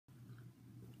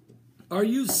Are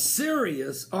you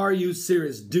serious? Are you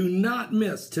serious? Do not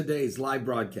miss today's live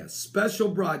broadcast, special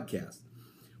broadcast.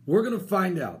 We're going to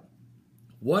find out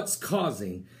what's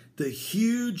causing the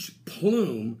huge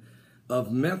plume of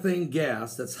methane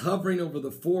gas that's hovering over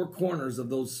the four corners of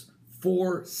those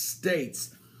 4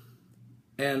 states.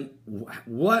 And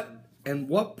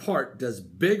what part does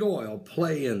big oil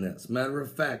play in this? Matter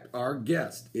of fact, our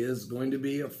guest is going to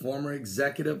be a former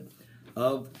executive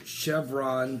of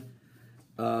Chevron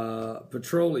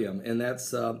Petroleum, and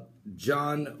that's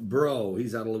John Breaux.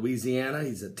 He's out of Louisiana.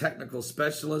 He's a technical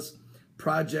specialist,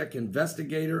 project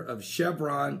investigator of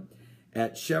Chevron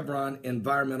at Chevron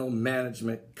Environmental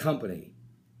Management Company.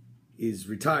 He's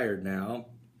retired now,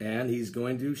 and he's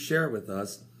going to share with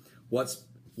us what's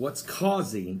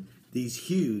causing these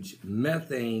huge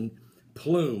methane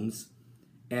plumes,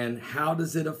 and how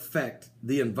does it affect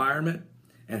the environment,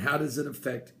 and how does it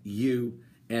affect you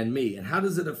and me, and how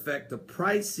does it affect the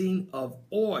pricing of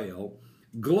oil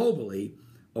globally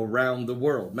around the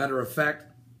world. Matter of fact,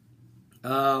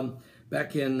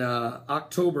 back in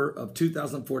October of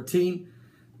 2014,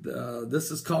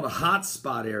 this is called a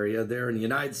hotspot area there in the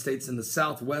United States in the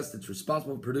Southwest. It's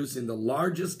responsible for producing the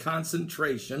largest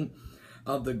concentration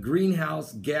of the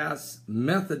greenhouse gas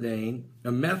methane,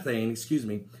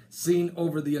 seen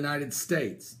over the United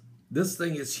States. This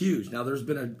thing is huge. Now, there's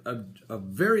been a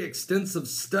very extensive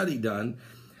study done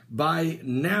by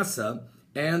NASA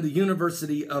and the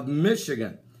University of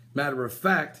Michigan. Matter of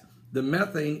fact, the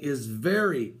methane is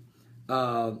very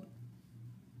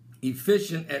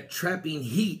efficient at trapping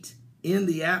heat in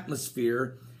the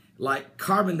atmosphere like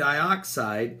carbon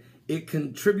dioxide. It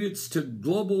contributes to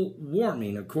global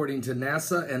warming, according to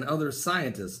NASA and other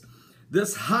scientists.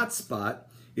 This hotspot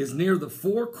is near the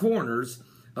 4 corners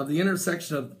of the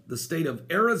intersection of the state of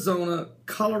Arizona,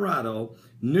 Colorado,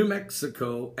 New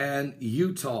Mexico, and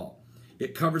Utah.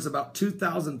 It covers about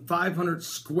 2,500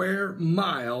 square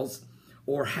miles,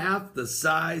 or half the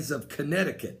size of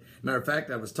Connecticut. Matter of fact,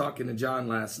 I was talking to John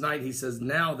last night. He says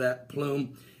now that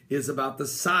plume is about the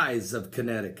size of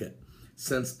Connecticut.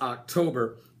 Since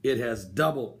October, it has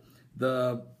doubled.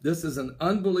 This is an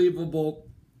unbelievable.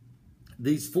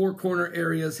 These 4 corner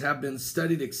areas have been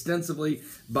studied extensively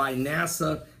by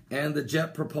NASA and the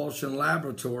Jet Propulsion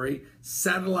Laboratory.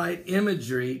 Satellite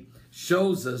imagery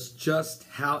shows us just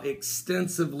how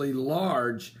extensively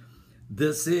large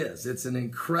this is. It's an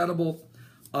incredible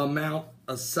amount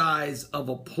of size of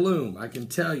a plume, I can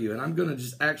tell you. And I'm going to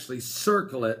just actually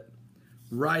circle it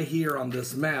right here on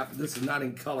this map. This is not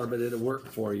in color, but it'll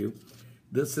work for you.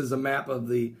 This is a map of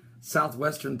the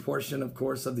southwestern portion, of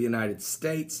course, of the United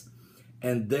States.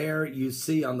 And there you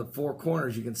see on the 4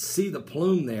 corners, you can see the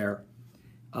plume there.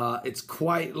 It's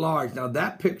quite large. Now,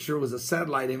 that picture was a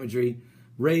satellite imagery,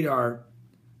 radar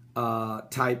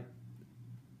type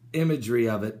imagery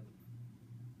of it.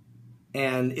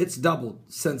 And it's doubled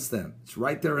since then. It's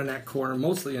right there in that corner,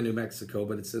 mostly in New Mexico,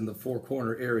 but it's in the 4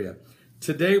 corner area.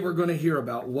 Today, we're going to hear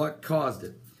about what caused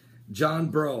it.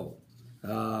 John Breaux.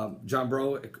 John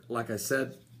Breaux, like I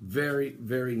said, very,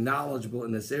 very knowledgeable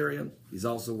in this area. He's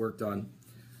also worked on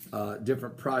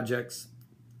different projects,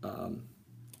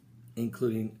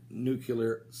 including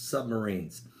nuclear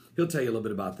submarines. He'll tell you a little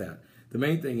bit about that. The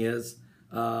main thing is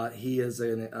he is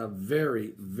a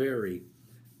very, very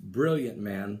brilliant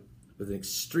man with an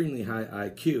extremely high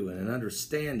IQ and an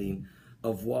understanding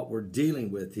of what we're dealing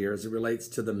with here as it relates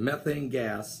to the methane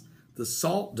gas, the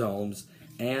salt domes,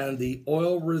 and the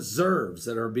oil reserves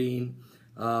that are being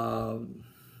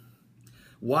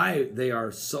why they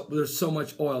are there's so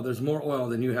much oil. There's more oil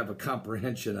than you have a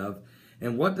comprehension of.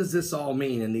 And what does this all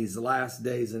mean in these last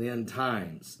days and end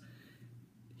times?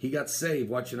 He got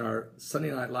saved watching our Sunday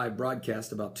Night Live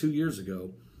broadcast about 2 years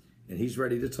ago, and he's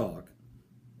ready to talk.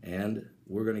 And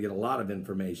we're going to get a lot of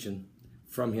information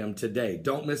from him today.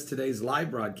 Don't miss today's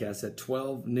live broadcast at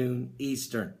 12 noon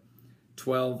Eastern.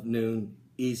 12 noon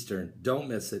Eastern. Don't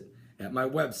miss it at my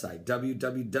website,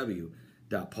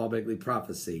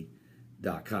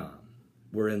 www.paulbegleyprophecy.com.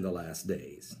 We're in the last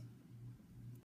days.